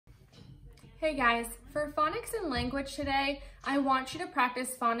Hey guys, for phonics and language today, I want you to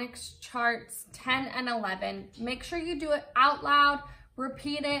practice phonics charts 10 and 11. Make sure you do it out loud,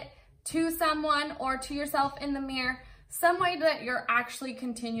 repeat it to someone or to yourself in the mirror, some way that you're actually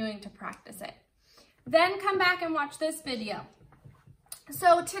continuing to practice it. Then come back and watch this video.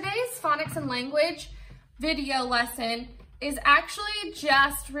 So today's phonics and language video lesson is actually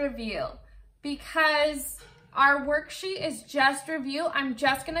just review because our worksheet is just review. I'm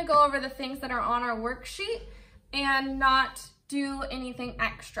just gonna go over the things that are on our worksheet and not do anything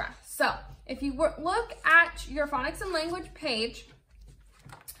extra. So if you look at your phonics and language page,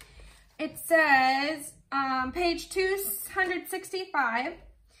 it says page 265,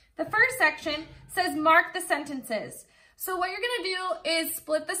 the first section says mark the sentences. So what you're gonna do is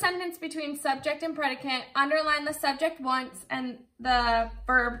split the sentence between subject and predicate, underline the subject once and the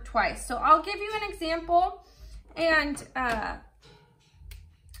verb twice. So I'll give you an example and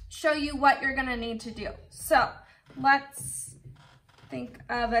show you what you're gonna need to do. So let's think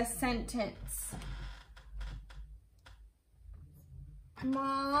of a sentence.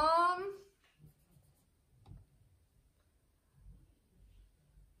 Mom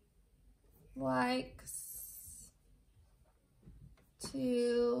likes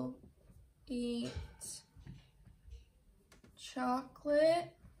to eat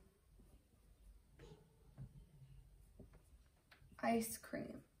chocolate ice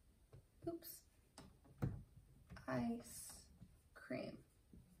cream. Oops. Ice cream.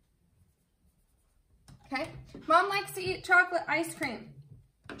 Okay. Mom likes to eat chocolate ice cream.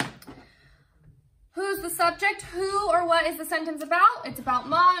 Who's the subject? Who or what is the sentence about? It's about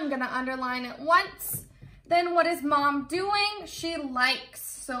mom. I'm going to underline it once. Then what is mom doing? She likes.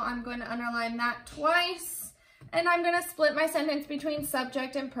 So I'm going to underline that twice. And I'm going to split my sentence between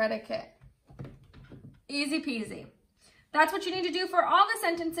subject and predicate. Easy peasy. That's what you need to do for all the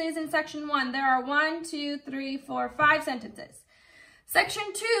sentences in section 1. There are 1, 2, 3, 4, 5 sentences. Section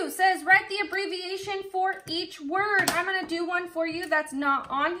 2 says write the abbreviation for each word. I'm going to do one for you that's not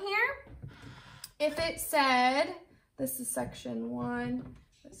on here. If it said, this is section 1,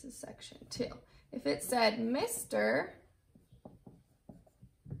 this is section 2. If it said Mr.,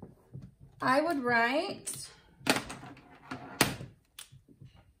 I would write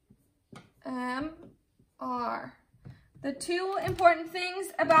M-R. The two important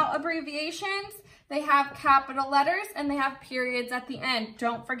things about abbreviations, they have capital letters and they have periods at the end.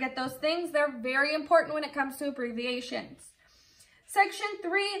 Don't forget those things. They're very important when it comes to abbreviations. Section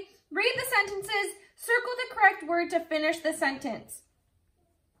 3, read the sentences, circle the correct word to finish the sentence.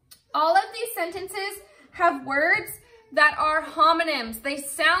 All of these sentences have words that are homonyms. They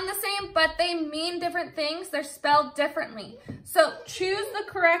sound the same, but they mean different things. They're spelled differently. So choose the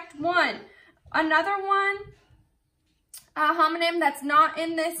correct one. Another one, a homonym that's not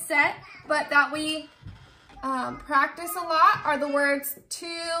in this set, but that we practice a lot are the words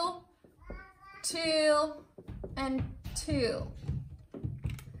to, and to.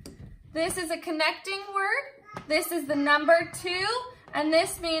 This is a connecting word. This is the number 2, and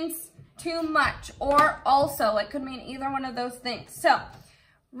this means too much or also. It could mean either one of those things. So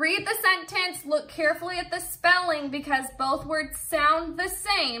read the sentence, look carefully at the spelling because both words sound the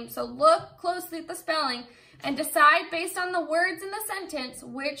same. So look closely at the spelling and decide based on the words in the sentence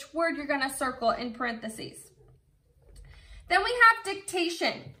which word you're going to circle in parentheses. Then we have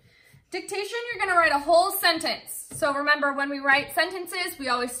dictation. Dictation, you're going to write a whole sentence. So remember, when we write sentences, we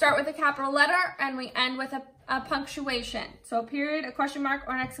always start with a capital letter and we end with a punctuation. So a period, a question mark,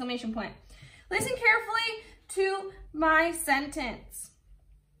 or an exclamation point. Listen carefully to my sentence.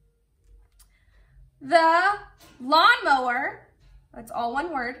 The lawnmower, that's all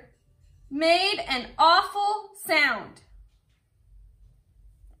one word, made an awful sound.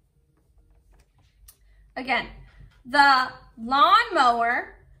 Again, the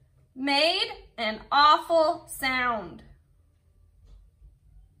lawnmower made an awful sound.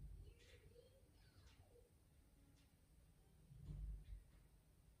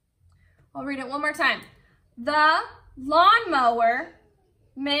 I'll read it one more time. The lawnmower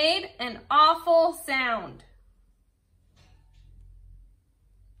made an awful sound.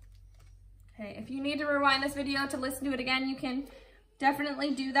 Okay, if you need to rewind this video to listen to it again, you can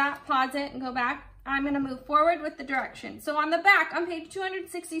definitely do that. Pause it and go back. I'm going to move forward with the directions. So on the back, on page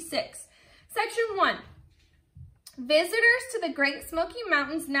 266, section 1, visitors to the Great Smoky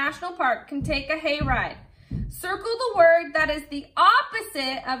Mountains National Park can take a hayride. Circle the word that is the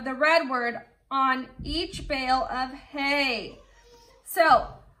opposite of the red word on each bale of hay. So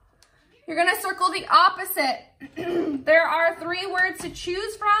you're going to circle the opposite. There are 3 words to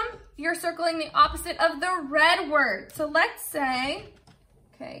choose from. You're circling the opposite of the red word. So let's say,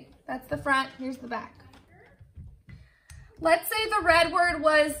 Okay, that's the front, here's the back. Let's say the red word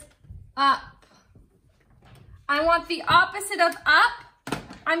was up. I want the opposite of up.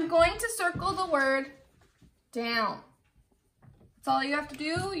 I'm going to circle the word down. That's all you have to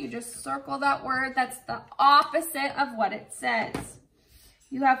do. You just circle that word. That's the opposite of what it says.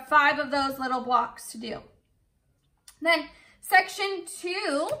 You have 5 of those little blocks to do. Then section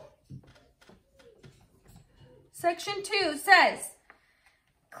 2 says,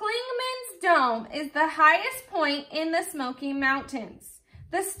 Klingman's Dome is the highest point in the Smoky Mountains.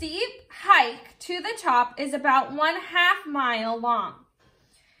 The steep hike to the top is about 1/2 mile long.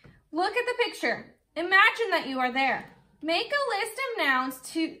 Look at the picture. Imagine that you are there. Make a list of nouns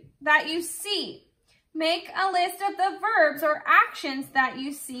that you see. Make a list of the verbs or actions that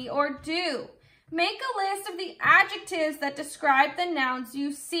you see or do. Make a list of the adjectives that describe the nouns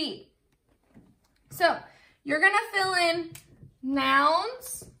you see. So you're going to fill in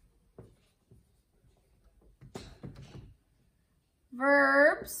nouns,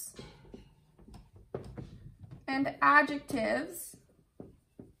 verbs, and adjectives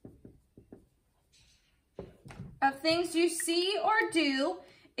of things you see or do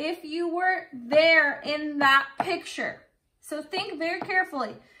if you were there in that picture. So think very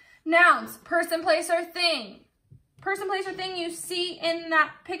carefully. Nouns, person, place, or thing. Person, place, or thing you see in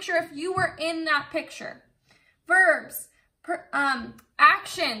that picture if you were in that picture. Verbs,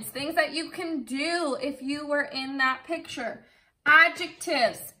 actions, things that you can do if you were in that picture.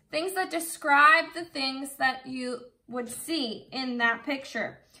 Adjectives, things that describe the things that you would see in that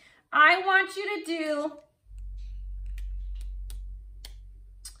picture. I want you to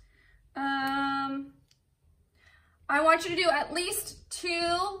do at least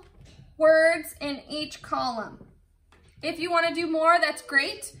 2 words in each column. If you want to do more, that's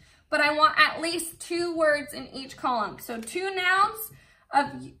great, but I want at least 2 words in each column. So 2 nouns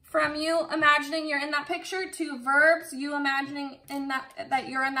from you imagining you're in that picture, 2 verbs, you imagining that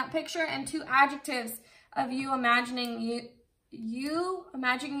you're in that picture, and 2 adjectives of you imagining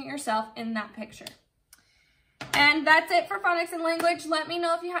imagining yourself in that picture. And that's it for Phonics and Language. Let me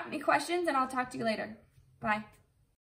know if you have any questions, and I'll talk to you later. Bye.